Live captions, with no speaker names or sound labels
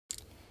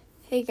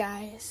Hey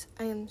guys,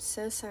 I am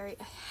so sorry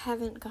I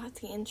haven't got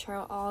the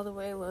intro all the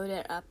way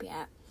loaded up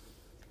yet.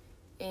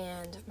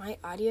 And my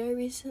audio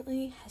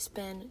recently has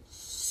been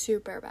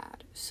super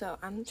bad. So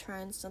I'm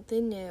trying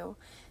something new,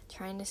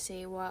 trying to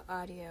see what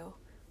audio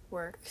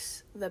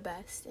works the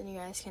best. And you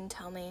guys can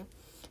tell me.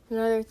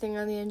 Another thing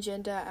on the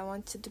agenda I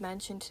wanted to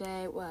mention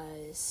today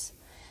was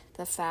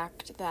the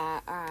fact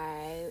that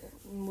I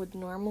would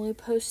normally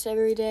post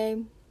every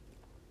day,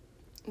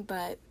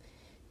 but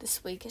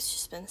this week has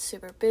just been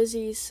super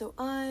busy, so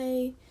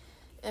I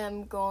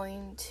am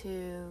going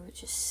to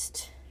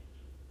just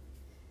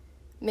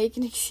make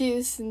an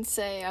excuse and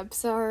say, I'm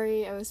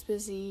sorry, I was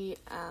busy.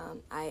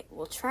 I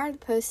will try to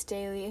post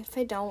daily. If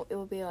I don't, it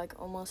will be like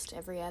almost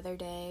every other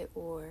day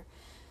or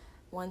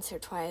once or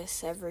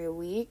twice every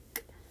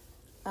week.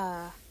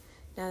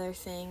 Another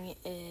thing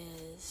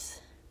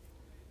is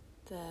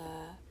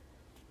the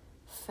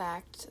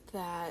fact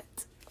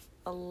that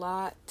a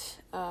lot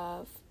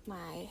of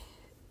my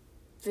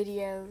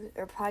videos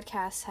or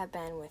podcasts have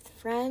been with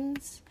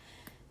friends.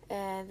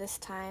 This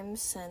time,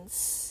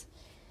 since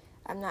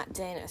I'm not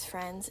doing it with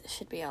friends, it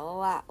should be a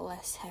lot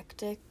less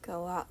hectic, a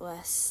lot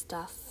less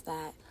stuff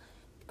that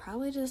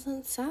probably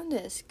doesn't sound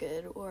as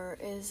good or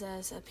is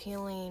as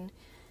appealing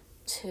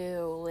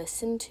to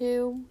listen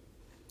to.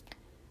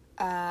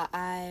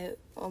 I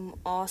am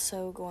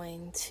also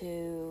going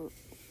to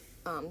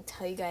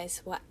tell you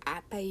guys what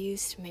app I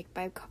use to make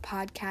my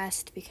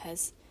podcast,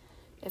 because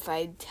if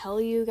I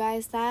tell you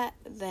guys that,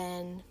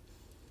 then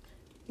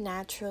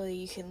naturally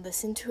you can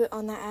listen to it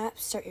on that app,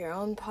 start your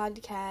own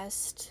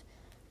podcast,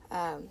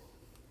 and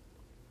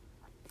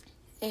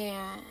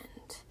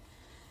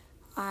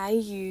I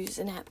use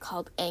an app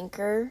called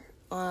Anchor.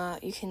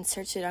 You can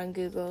search it on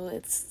Google.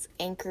 It's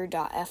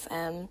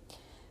anchor.fm.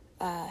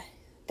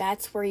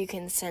 That's where you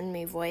can send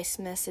me voice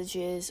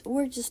messages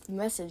or just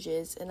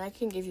messages, and I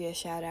can give you a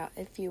shout out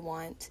if you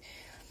want.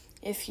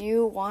 If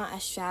you want a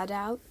shout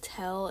out,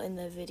 tell in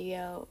the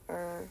video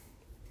or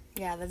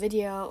the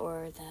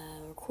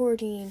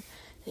recording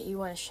that you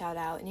want to shout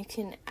out, and you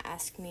can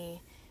ask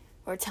me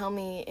or tell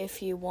me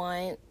if you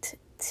want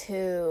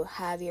to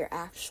have your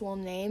actual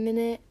name in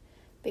it,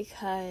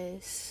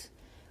 because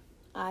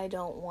I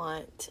don't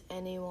want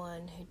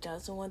anyone who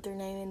doesn't want their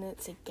name in it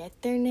to get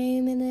their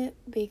name in it,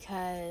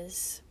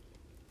 because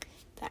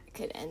that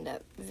could end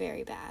up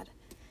very bad.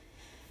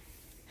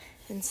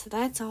 And so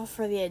that's all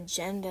for the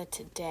agenda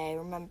today.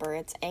 Remember,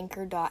 it's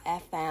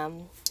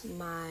anchor.fm.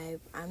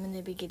 I'm going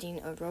to be getting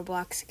a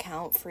Roblox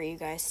account for you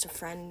guys to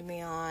friend me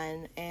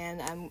on,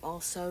 and I'm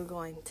also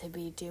going to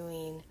be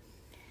doing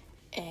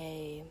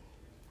my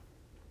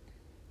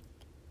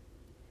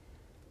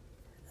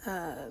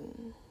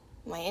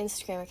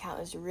Instagram account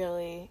is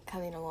really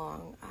coming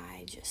along.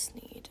 I just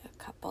need a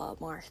couple of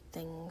more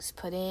things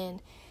put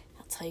in.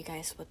 I'll tell you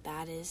guys what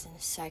that is in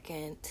a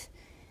second.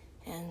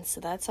 And so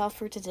that's all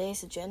for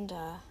today's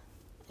agenda.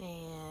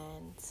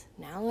 And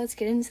now let's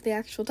get into the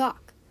actual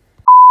talk.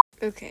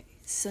 Okay,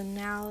 so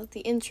now the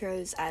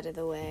intro's out of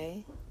the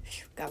way.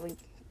 I'm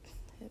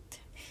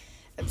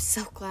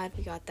so glad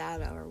we got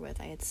that over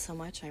with. I had so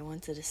much I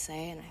wanted to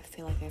say, and I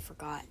feel like I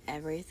forgot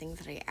everything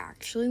that I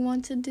actually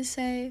wanted to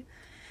say.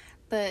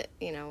 But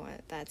you know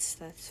what? That's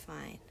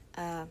fine.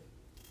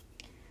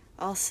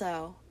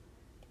 Also,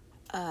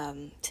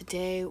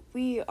 today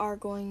we are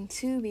going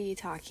to be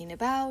talking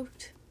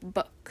about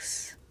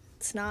books.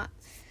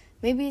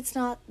 Maybe it's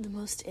not the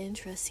most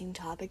interesting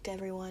topic to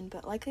everyone,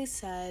 but like I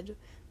said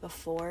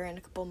before in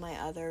a couple of my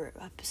other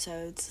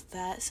episodes,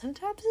 that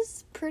sometimes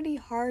it's pretty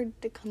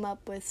hard to come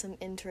up with some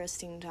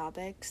interesting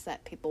topics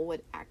that people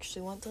would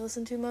actually want to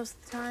listen to most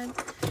of the time.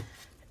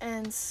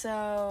 And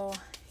so,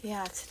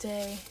 yeah,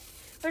 today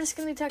we're just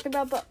going to be talking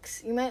about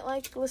books. You might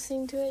like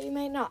listening to it, you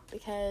might not,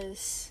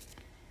 because,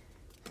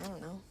 I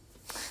don't know.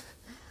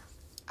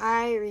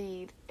 I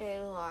read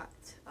a lot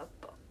of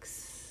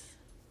books.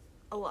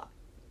 A lot.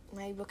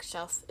 My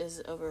bookshelf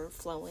is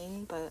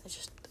overflowing, but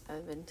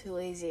I've been too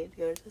lazy to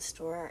go to the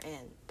store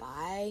and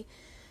buy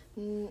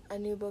a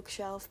new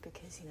bookshelf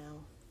because,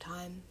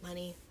 time,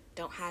 money,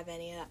 don't have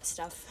any of that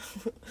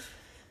stuff.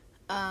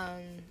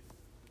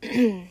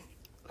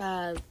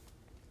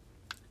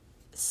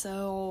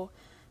 So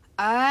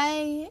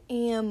I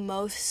am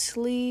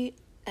mostly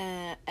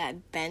an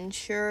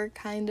adventure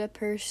kind of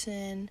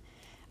person.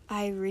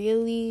 I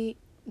really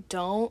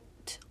don't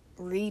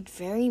read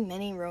very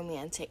many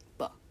romantic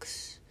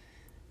books,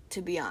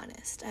 to be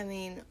honest. I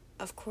mean,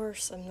 of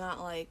course, I'm not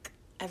like,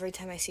 every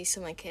time I see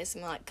someone kiss,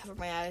 I'm not cover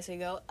my eyes and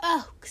go,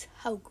 oh,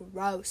 how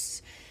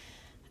gross.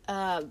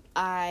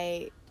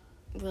 I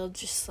will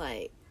just,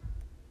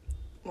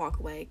 walk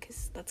away,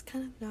 because that's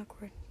kind of an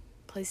awkward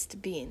place to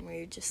be in, where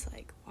you're just,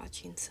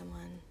 watching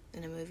someone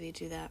in a movie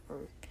do that, or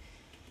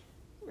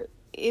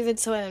even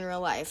someone in real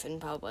life in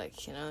public,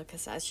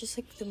 because that's just,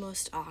 the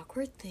most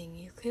awkward thing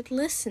you could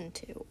listen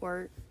to,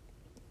 or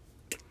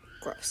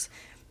gross.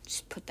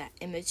 Just put that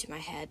image in my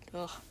head.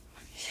 Ugh.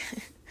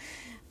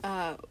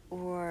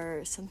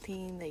 or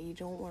something that you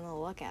don't want to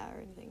look at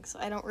or anything. So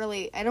I don't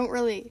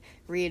really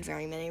read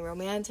very many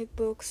romantic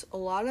books. A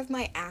lot of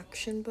my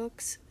action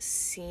books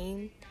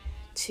seem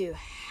to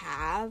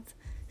have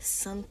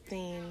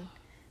something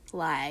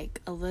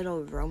like a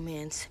little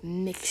romance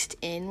mixed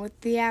in with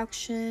the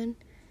action.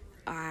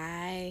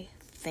 I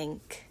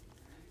think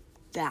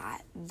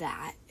that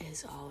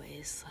is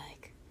always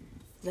like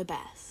the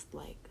best.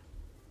 Like,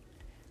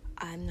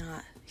 I'm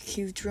not a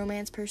huge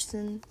romance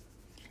person.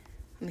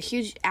 I'm a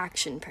huge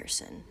action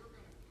person.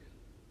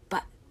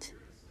 But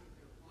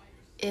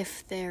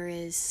if there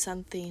is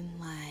something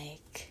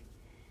like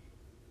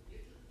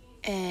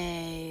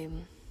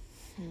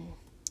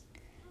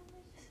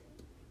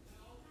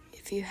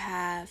if you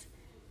have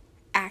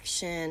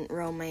action,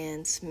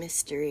 romance,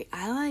 mystery,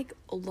 I like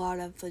a lot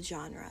of the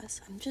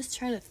genres. I'm just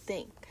trying to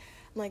think.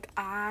 Like,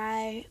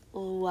 I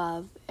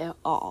love it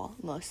all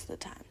most of the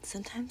time.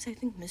 Sometimes I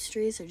think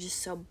mysteries are just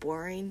so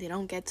boring, they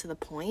don't get to the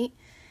point.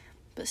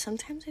 But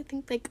sometimes I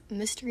think, like,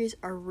 mysteries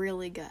are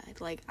really good.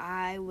 Like,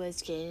 I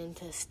was getting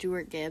into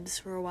Stuart Gibbs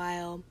for a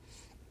while.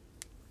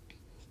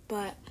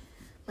 But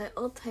my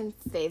all-time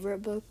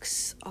favorite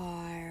books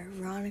are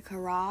Veronica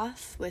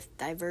Roth with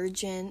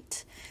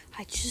Divergent.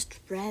 I just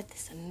read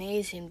this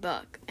amazing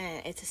book,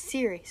 and it's a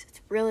series.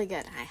 It's really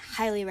good. I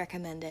highly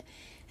recommend it.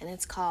 And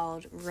it's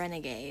called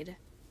Renegade.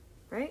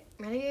 Right?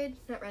 Renegade?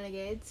 Not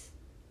Renegades?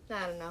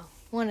 I don't know.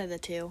 One of the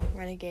two.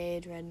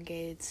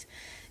 Renegades.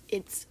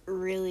 It's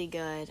really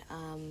good.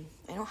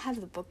 I don't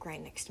have the book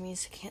right next to me,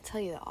 so I can't tell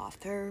you the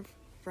author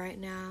right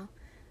now.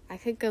 I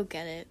could go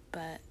get it,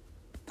 but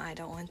I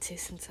don't want to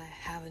since I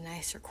have a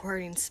nice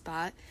recording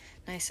spot.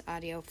 Nice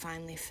audio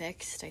finally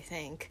fixed, I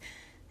think.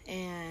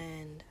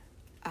 And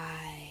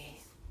I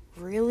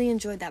really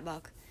enjoyed that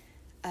book.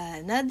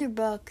 Another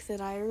book that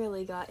I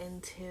really got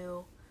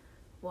into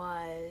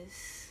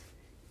was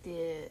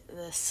The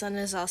Sun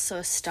Is Also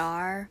a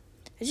Star.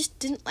 I just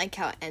didn't like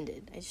how it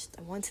ended.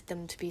 I wanted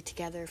them to be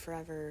together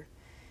forever.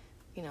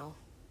 You know,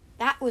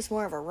 that was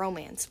more of a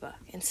romance book.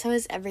 And so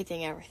is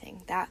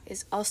Everything. That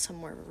is also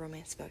more of a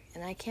romance book.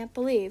 And I can't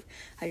believe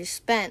I just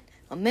spent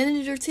a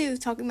minute or two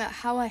talking about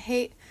how I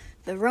hate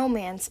the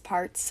romance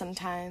parts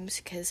sometimes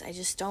because I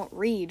just don't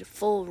read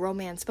full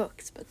romance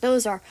books. But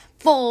those are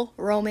full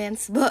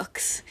romance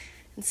books.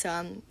 And so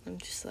I'm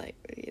just like,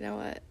 you know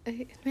what?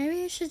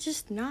 Maybe I should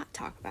just not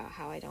talk about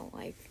how I don't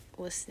like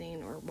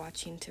listening or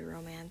watching to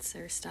romance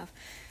or stuff,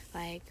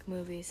 like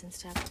movies and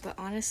stuff. But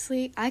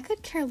honestly, I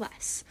could care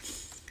less.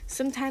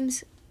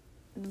 Sometimes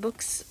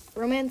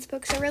romance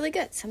books are really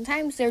good.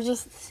 Sometimes they're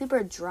just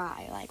super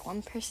dry. Like,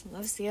 one person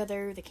loves the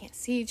other, they can't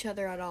see each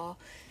other at all,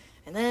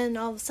 and then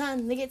all of a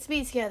sudden they get to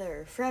be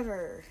together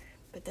forever.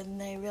 But then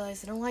they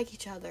realize they don't like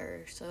each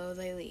other, so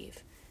they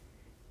leave.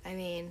 I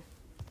mean,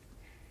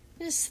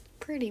 just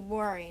pretty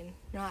boring,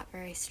 not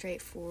very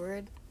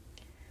straightforward.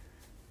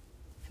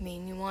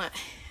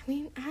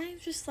 I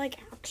just like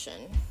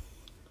action.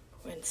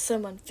 When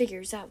someone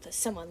figures out that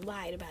someone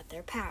lied about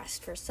their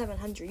past for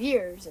 700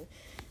 years,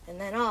 and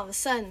then all of a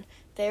sudden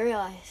they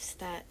realize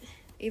that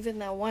even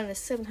though one is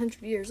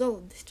 700 years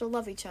old, they still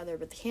love each other,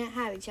 but they can't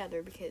have each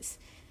other because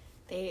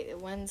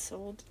one's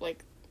old,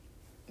 like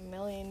a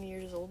million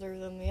years older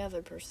than the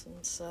other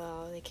person,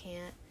 so they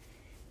can't.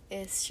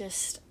 It's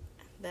just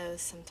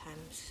those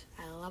sometimes.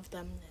 I love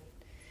them,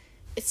 and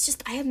it's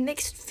just, I have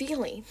mixed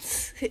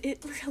feelings.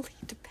 It really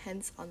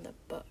depends on the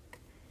book.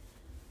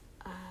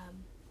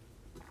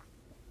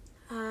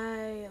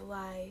 I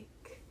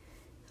like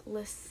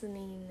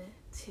listening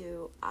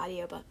to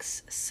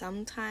audiobooks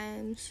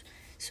sometimes.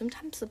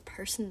 Sometimes the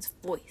person's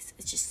voice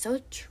is just so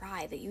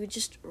dry that you would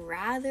just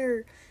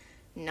rather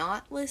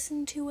not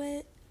listen to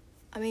it.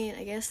 I mean,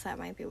 I guess that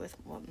might be with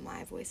what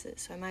my voice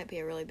is, so I might be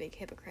a really big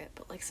hypocrite,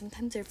 but like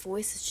sometimes their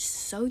voice is just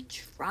so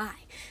dry,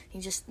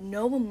 and just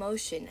no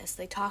emotion as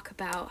they talk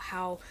about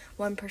how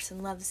one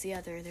person loves the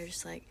other. They're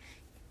just like,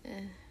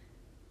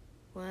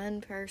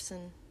 one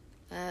person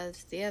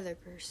loves the other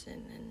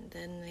person, and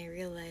then they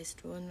realized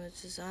one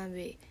was a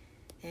zombie,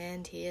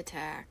 and he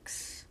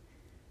attacks.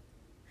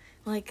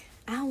 Like,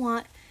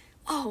 and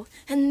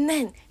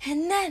then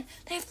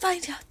they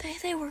find out that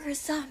they were a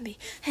zombie,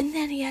 and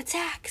then he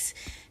attacks,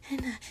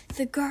 and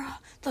the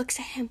girl looks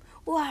at him,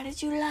 why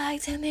did you lie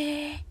to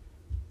me?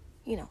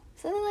 You know,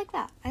 something like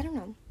that. I don't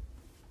know.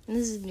 And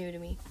this is new to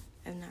me.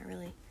 I'm not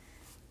really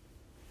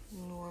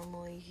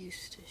normally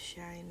used to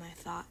sharing my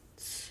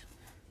thoughts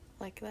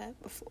like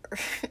that before.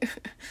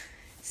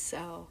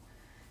 So,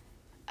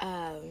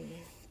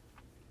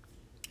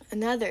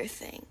 another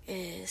thing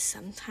is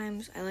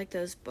sometimes I like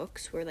those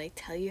books where they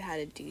tell you how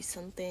to do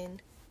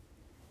something.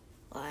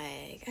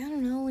 Like, I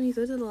don't know, when you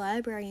go to the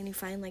library and you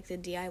find, like, the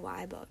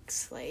DIY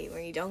books, like,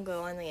 where you don't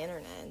go on the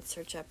internet and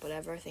search up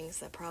whatever things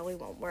that probably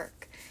won't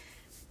work.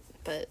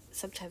 But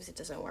sometimes it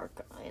doesn't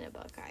work in a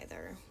book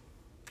either.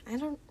 I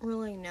don't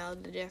really know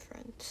the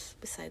difference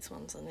besides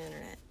ones on the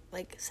internet.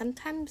 Like,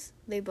 sometimes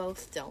they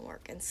both don't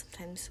work, and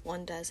sometimes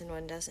one does and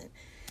one doesn't.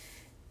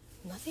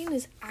 Nothing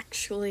is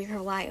actually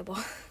reliable,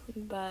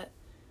 but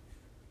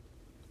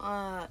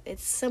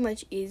it's so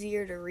much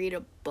easier to read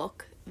a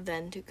book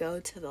than to go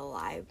to the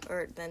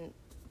or than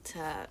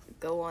to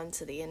go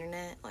onto the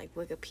internet, like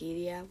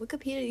Wikipedia.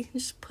 Wikipedia, you can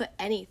just put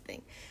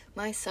anything.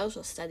 My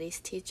social studies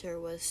teacher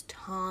was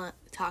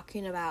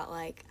talking about,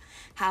 like,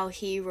 how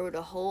he wrote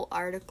a whole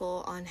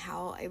article on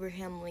how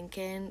Abraham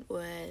Lincoln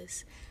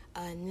was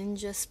a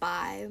ninja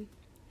spy,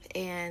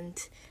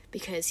 and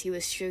because he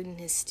was showing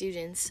his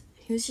students,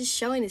 he was just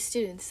showing his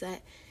students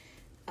that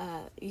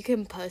you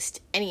can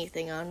post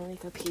anything on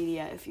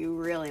Wikipedia if you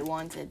really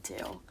wanted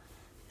to.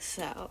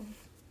 So,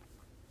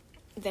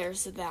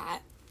 there's that.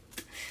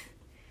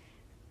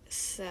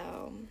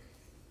 So,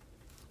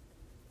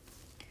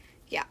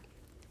 yeah.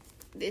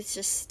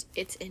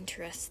 It's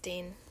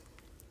interesting.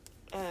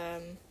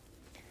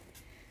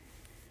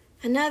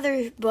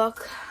 Another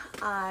book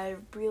I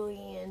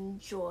really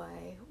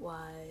enjoy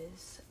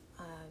was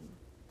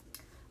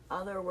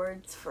Other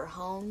Words for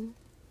Home.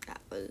 That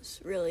was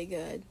really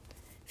good.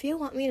 If you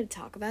want me to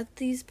talk about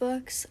these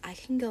books, I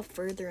can go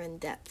further in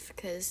depth,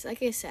 because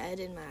like I said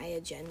in my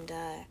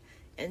agenda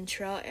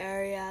intro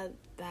area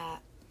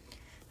that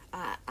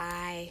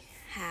I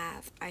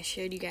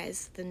showed you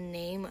guys the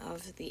name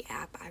of the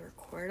app I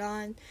record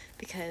on,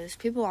 because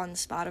people on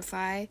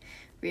Spotify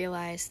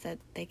realize that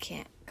they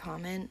can't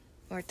comment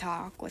or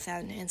talk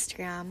without an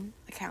Instagram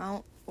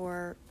account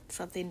or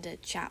something to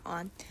chat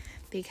on,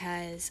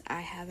 because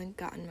I haven't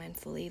gotten mine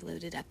fully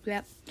loaded up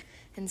yet.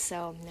 And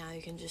so now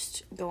you can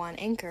just go on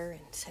Anchor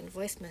and send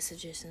voice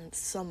messages, and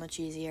it's so much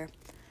easier.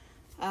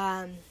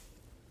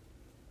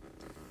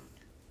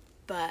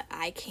 But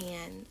I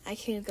can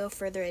go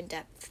further in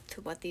depth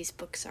to what these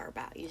books are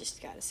about. You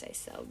just gotta say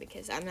so,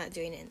 because I'm not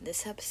doing it in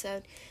this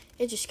episode.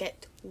 It just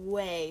gets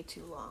way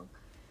too long.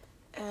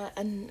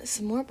 And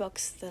some more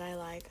books that I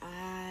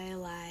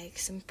like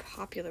some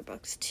popular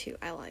books too.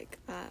 I like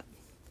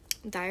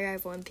Diary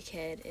of a Wimpy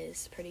Kid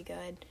is pretty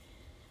good.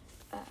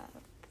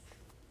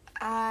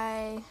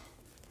 I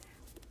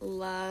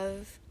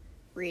love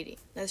reading.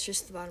 That's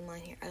just the bottom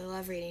line here. I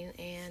love reading,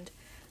 and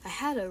I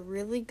had a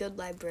really good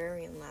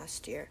librarian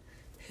last year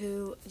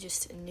who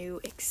just knew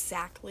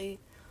exactly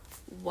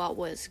what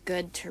was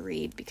good to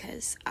read,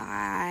 because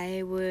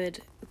I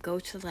would go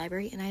to the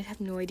library and I'd have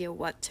no idea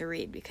what to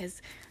read,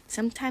 because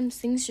sometimes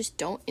things just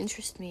don't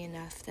interest me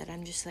enough that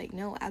I'm just like,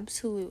 no,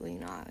 absolutely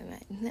not.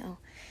 No.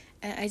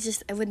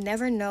 And I would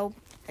never know.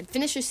 I'd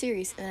finish a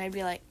series and I'd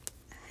be like,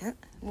 huh?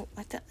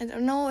 I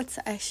don't know what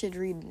I should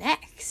read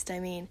next. I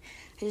mean,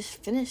 I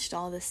just finished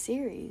all this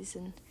series,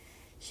 and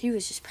she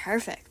was just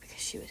perfect because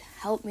she would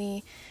help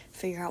me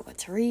figure out what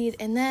to read.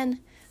 And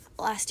then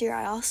last year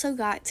I also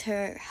got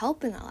to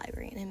help in the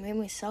library, and it made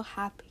me so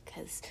happy,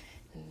 because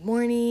in the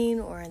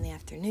morning or in the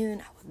afternoon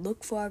I would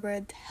look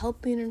forward to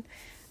helping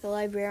the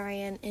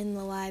librarian in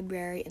the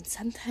library, and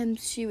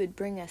sometimes she would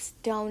bring us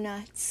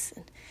donuts,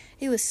 and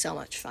it was so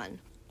much fun.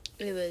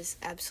 It was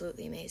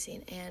absolutely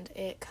amazing, and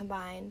it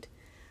combined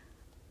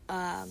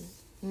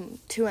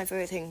two of my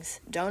favorite things,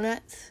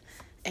 donuts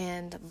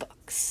and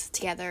books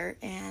together,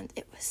 and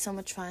it was so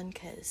much fun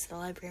because the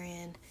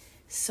librarian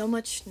is so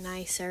much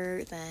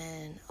nicer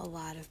than a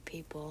lot of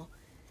people,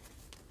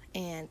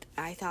 and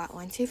I thought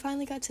once you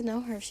finally got to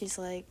know her, she's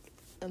like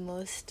the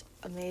most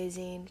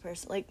amazing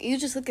person. Like, you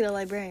just look at a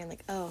librarian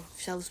like, oh,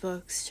 shelves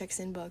books, checks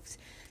in books,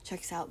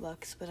 checks out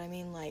books, but I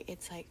mean, like,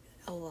 it's like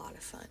a lot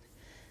of fun.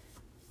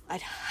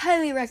 I'd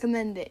highly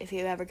recommend it if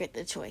you ever get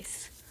the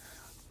choice.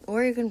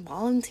 Or you can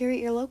volunteer at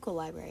your local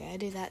library. I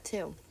do that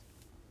too.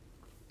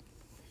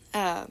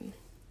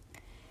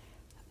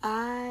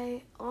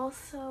 I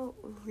also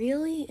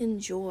really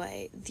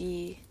enjoy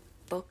the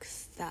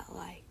books that,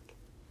 like,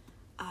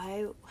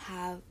 I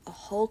have a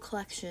whole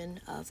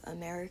collection of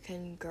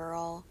American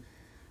Girl,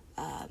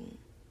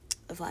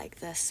 of like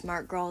the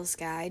Smart Girl's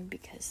Guide,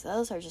 because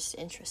those are just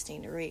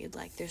interesting to read.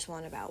 Like, there's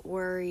one about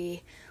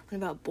worry,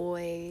 one about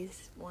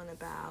boys, one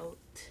about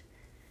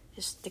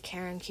just the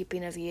care and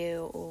keeping of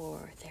you,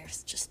 or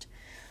there's just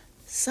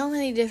so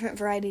many different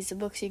varieties of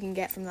books you can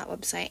get from that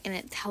website, and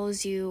it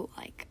tells you,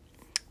 like,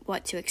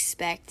 what to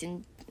expect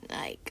in,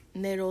 like,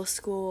 middle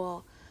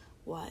school,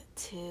 what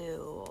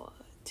to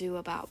do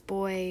about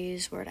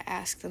boys, where to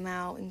ask them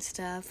out and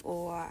stuff,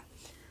 or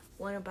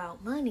one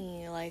about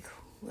money, like,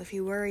 if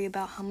you worry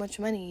about how much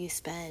money you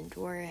spend,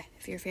 or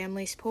if your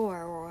family's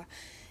poor, or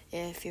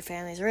if your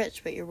family's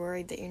rich, but you're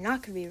worried that you're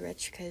not going to be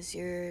rich because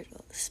you're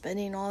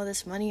spending all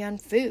this money on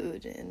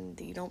food and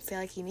you don't feel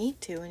like you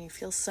need to, and you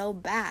feel so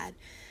bad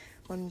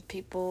when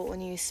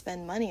you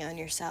spend money on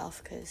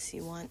yourself because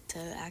you want to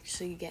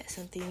actually get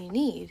something you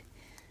need.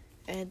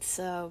 And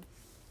so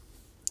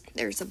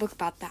there's a book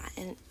about that,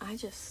 and I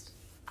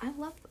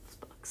love those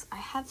books. I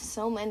have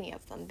so many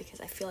of them because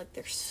I feel like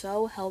they're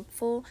so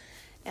helpful,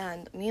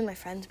 and me and my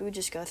friends, we would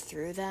just go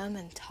through them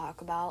and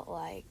talk about,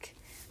 like,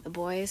 the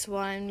boys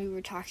one, we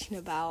were talking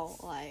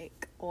about,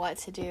 like, what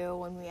to do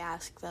when we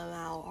ask them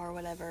out or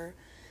whatever.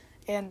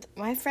 And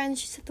my friend,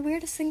 she said the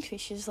weirdest thing to me.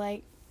 She was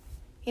like,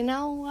 you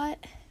know what?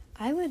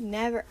 I would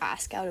never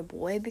ask out a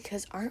boy,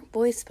 because aren't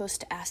boys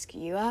supposed to ask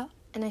you out?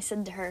 And I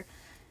said to her,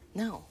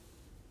 no,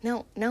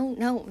 no,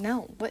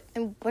 what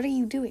are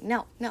you doing?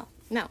 No,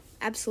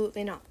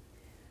 absolutely not.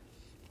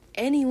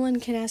 Anyone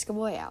can ask a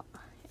boy out.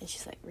 And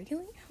she's like,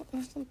 really? I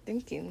wasn't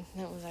thinking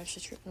that was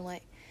actually true. And I'm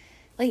like,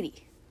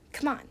 lady,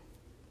 come on.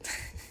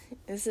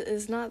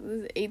 It's not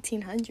the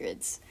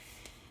 1800s.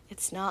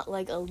 It's not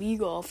like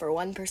illegal for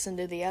one person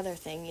to do the other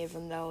thing,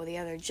 even though the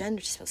other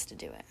gender's supposed to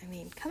do it. I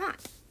mean, come on.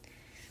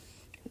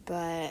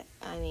 But,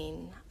 I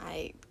mean,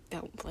 I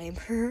don't blame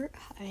her.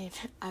 I mean,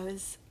 I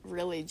was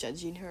really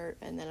judging her,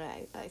 and then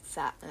I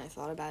sat and I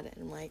thought about it,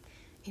 and I'm like,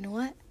 you know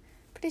what?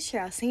 Pretty sure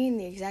I was thinking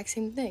the exact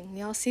same thing.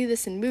 We all see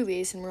this in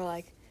movies, and we're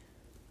like,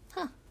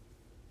 huh,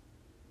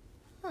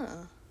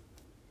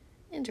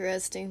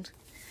 interesting.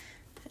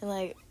 And,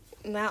 like,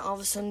 that all of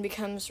a sudden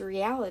becomes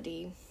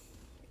reality.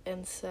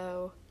 And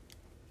so,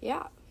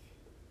 yeah.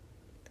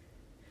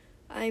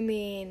 I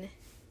mean,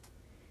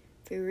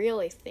 if we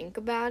really think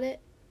about it,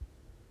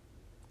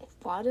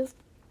 a lot of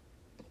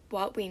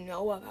what we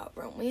know about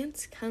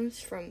romance comes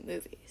from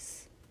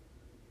movies.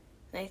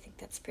 And I think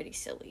that's pretty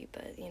silly,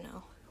 but, you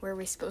know, where are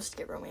we supposed to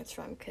get romance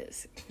from?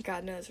 Because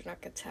God knows we're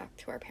not going to talk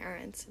to our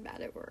parents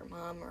about it, or our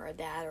mom, or our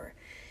dad, or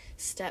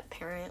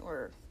step-parent,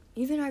 or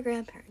even our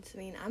grandparents. I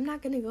mean, I'm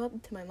not going to go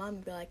up to my mom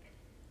and be like,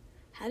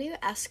 how do you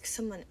ask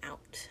someone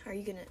out? Are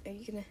you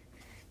gonna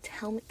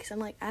tell me? Because I'm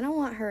like, I don't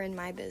want her in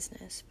my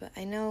business, but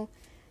I know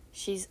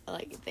she's,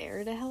 like,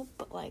 there to help,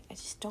 but, like, I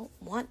don't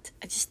want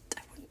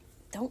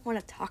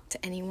to talk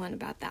to anyone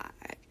about that.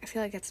 I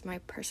feel like that's my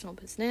personal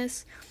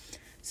business.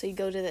 So you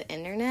go to the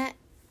internet,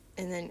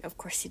 and then, of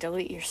course, you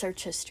delete your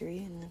search history,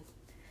 and then,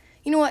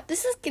 you know what?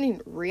 This is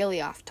getting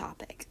really off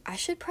topic. I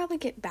should probably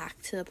get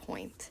back to the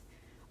point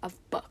of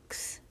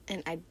books,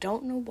 and I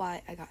don't know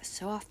why I got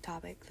so off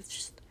topic.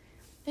 It's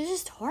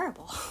just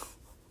horrible. Oh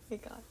my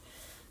god.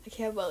 I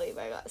can't believe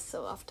I got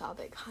so off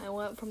topic. I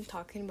went from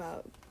talking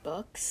about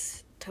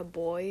books to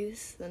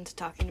boys, then to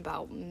talking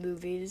about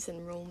movies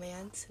and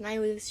romance, and I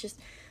was just,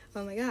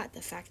 oh my god,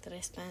 the fact that I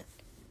spent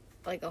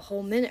like a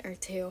whole minute or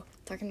two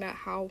talking about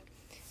how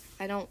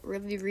I don't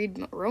really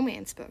read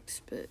romance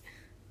books, but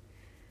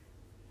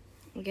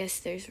I guess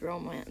there's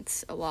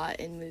romance a lot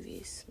in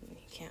movies, and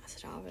you can't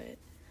stop it.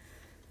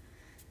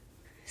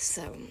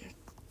 So,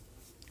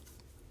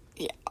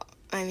 yeah,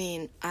 I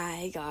mean,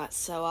 I got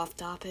so off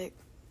topic,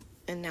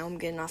 and now I'm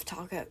getting off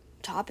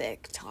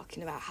topic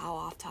talking about how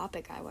off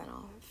topic I went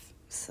off.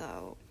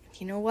 So,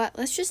 you know what?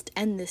 Let's just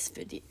end this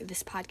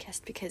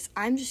podcast, because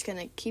I'm just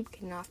gonna keep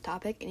getting off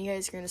topic, and you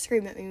guys are gonna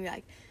scream at me and be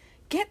like,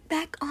 get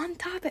back on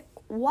topic.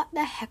 What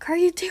the heck are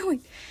you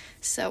doing?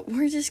 So,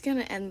 we're just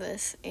gonna end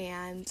this,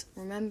 and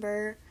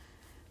remember,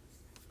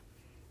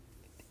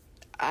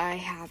 I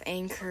have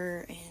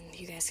Anchor, and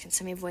you guys can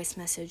send me voice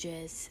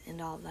messages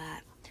and all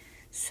that.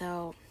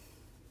 So,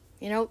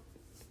 you know,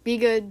 be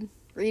good,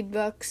 read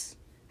books,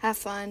 have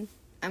fun.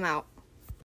 I'm out.